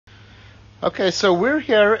Okay, so we're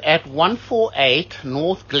here at 148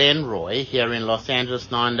 North Glenroy here in Los Angeles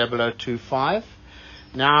 90025.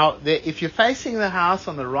 Now, if you're facing the house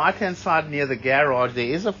on the right-hand side near the garage, there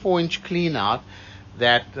is a 4-inch clean-out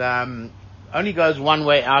that only goes one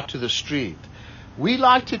way out to the street. We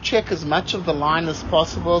like to check as much of the line as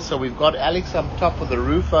possible, so we've got Alex on top of the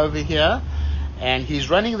roof over here, and he's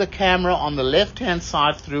running the camera on the left-hand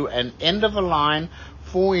side through an end-of-a-line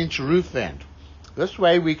 4-inch roof vent. This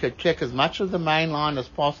way we could check as much of the main line as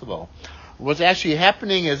possible. What's actually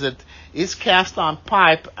happening is it is cast iron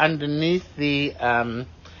pipe underneath the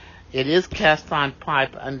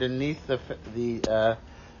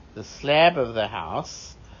the slab of the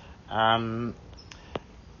house, it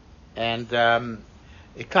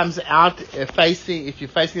comes out facing. If you're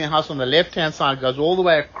facing the house on the left-hand side, it goes all the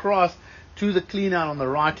way across to the clean-out on the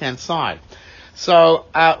right-hand side. So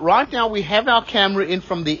right now we have our camera in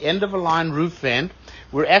from the end of a line roof vent.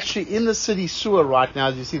 We're actually in the city sewer right now.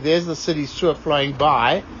 As you see, there's the city sewer flowing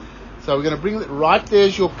by. So we're going to bring right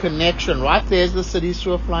there's your connection. Right there's the city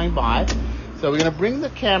sewer flowing by. So we're going to bring the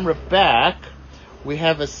camera back. We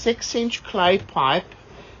have a 6-inch clay pipe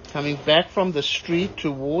coming back from the street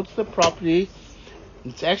towards the property.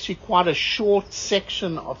 It's actually quite a short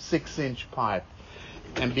section of 6-inch pipe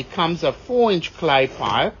and becomes a 4-inch clay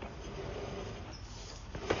pipe.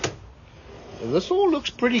 This all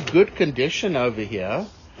looks pretty good condition over here.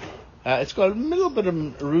 It's got a little bit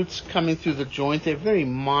of roots coming through the joint. They're very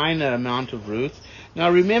minor amount of roots.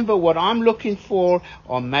 Now remember, what I'm looking for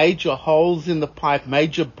are major holes in the pipe,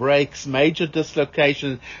 major breaks, major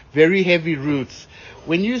dislocations, very heavy roots.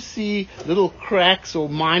 When you see little cracks or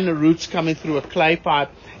minor roots coming through a clay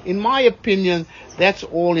pipe, in my opinion, that's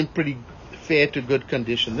all in pretty fair to good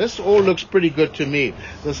condition. This all looks pretty good to me.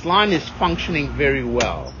 This line is functioning very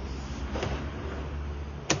well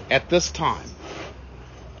at this time.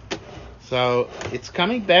 So it's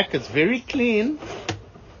coming back. It's very clean.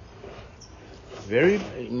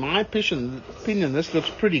 In my opinion, this looks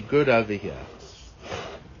pretty good over here.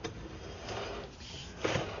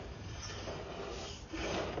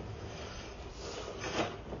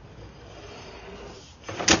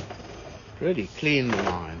 Pretty clean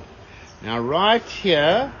line. Now right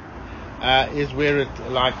here is where it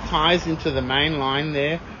ties into the main line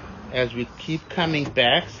there. As we keep coming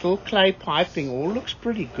back, still clay piping, all looks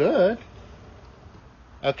pretty good.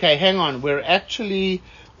 Okay, hang on.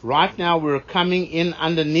 Right now we're coming in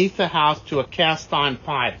underneath the house to a cast iron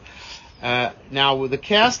pipe. Now the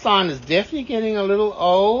cast iron is definitely getting a little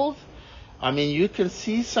old. I mean, you can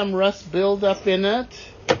see some rust build up in it.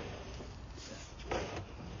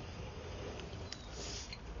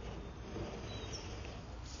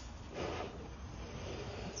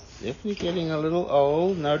 Definitely getting a little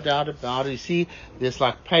old, no doubt about it. You see, there's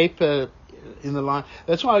like paper in the line.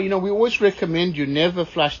 That's why, we always recommend you never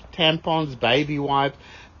flush tampons, baby wipes,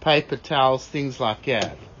 paper towels, things like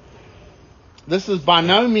that. This is by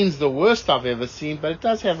no means the worst I've ever seen, but it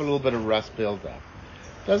does have a little bit of rust buildup.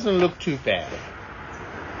 Doesn't look too bad.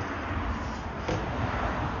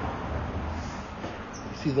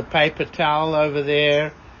 You see the paper towel over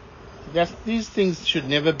there? These things should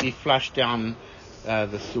never be flushed down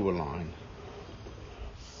the sewer line.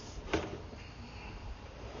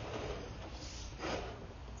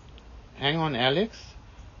 Hang on, Alex.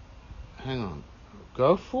 Hang on.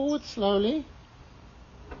 Go forward slowly.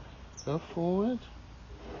 Go forward.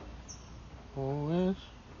 Forward.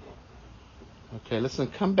 Okay, listen,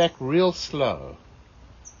 come back real slow.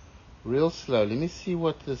 Real slow. Let me see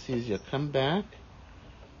what this is here. Come back.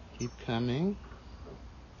 Keep coming.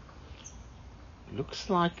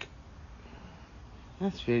 Looks like...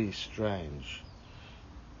 That's very strange.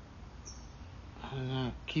 I don't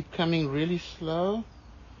know. Keep coming really slow.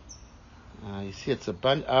 You see it's a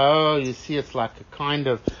bunch. Oh, you see it's like a kind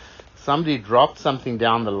of... Somebody dropped something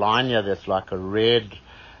down the line here that's like a red...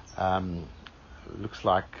 looks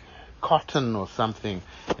like cotton or something.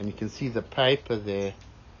 And you can see the paper there.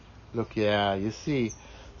 Look, yeah, you see.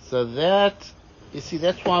 So that... You see,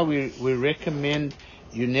 that's why we recommend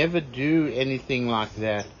you never do anything like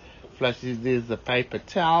that. There's the paper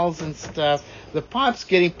towels and stuff. The pipe's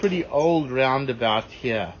getting pretty old round about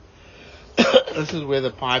here. This is where the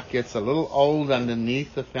pipe gets a little old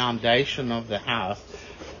underneath the foundation of the house.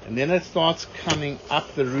 And then it starts coming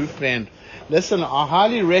up the roof vent. Listen, I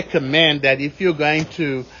highly recommend that if you're going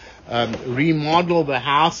to remodel the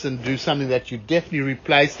house and do something, that you definitely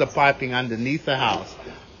replace the piping underneath the house.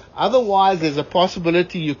 Otherwise, there's a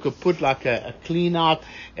possibility you could put like a clean out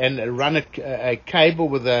and run a cable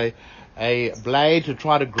with a blade to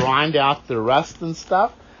try to grind out the rust and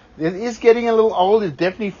stuff. It is getting a little old. It's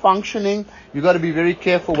definitely functioning. You've got to be very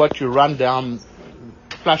careful what you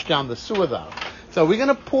flush down the sewer though. So we're going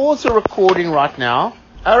to pause the recording right now.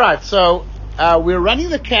 All right, so we're running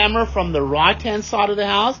the camera from the right-hand side of the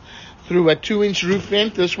house through a 2-inch roof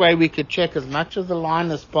vent. This way we could check as much of the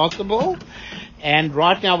line as possible. And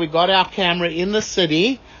right now we got our camera in the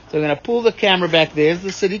city. So we're going to pull the camera back. There's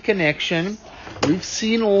the city connection. We've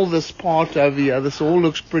seen all this part over here. This all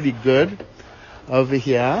looks pretty good over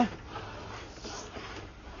here.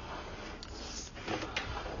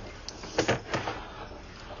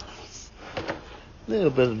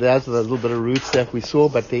 There's a little bit of root stuff we saw,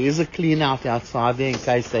 but there is a clean out outside there in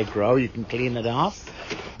case they grow. You can clean it out.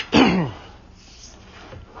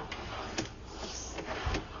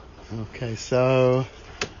 Okay, so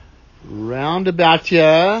round about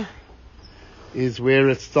here is where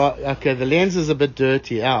it starts. Okay, the lens is a bit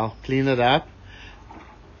dirty. I'll clean it up.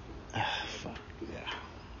 Fuck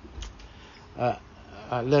yeah.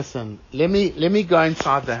 Listen, let me go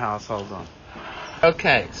inside the house. Hold on.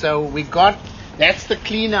 Okay, so that's the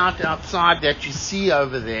clean out outside that you see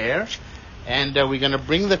over there, and we're going to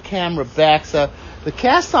bring the camera back. So the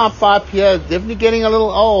cast iron pipe here is definitely getting a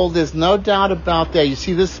little old. There's no doubt about that. You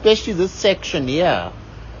see this, especially this section here.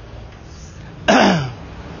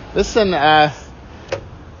 Listen,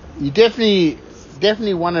 you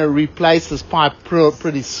definitely want to replace this pipe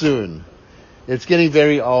pretty soon. It's getting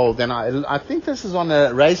very old, and I think this is on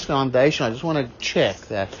a raised foundation. I just want to check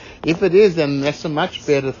that. If it is, then that's a much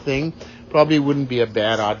better thing. Probably wouldn't be a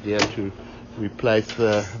bad idea to replace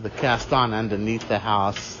the cast iron underneath the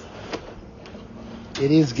house.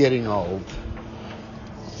 It is getting old.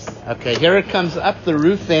 Okay, here it comes up the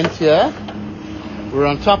roof vent here. We're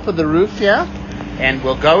on top of the roof here, and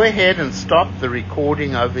we'll go ahead and stop the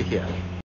recording over here.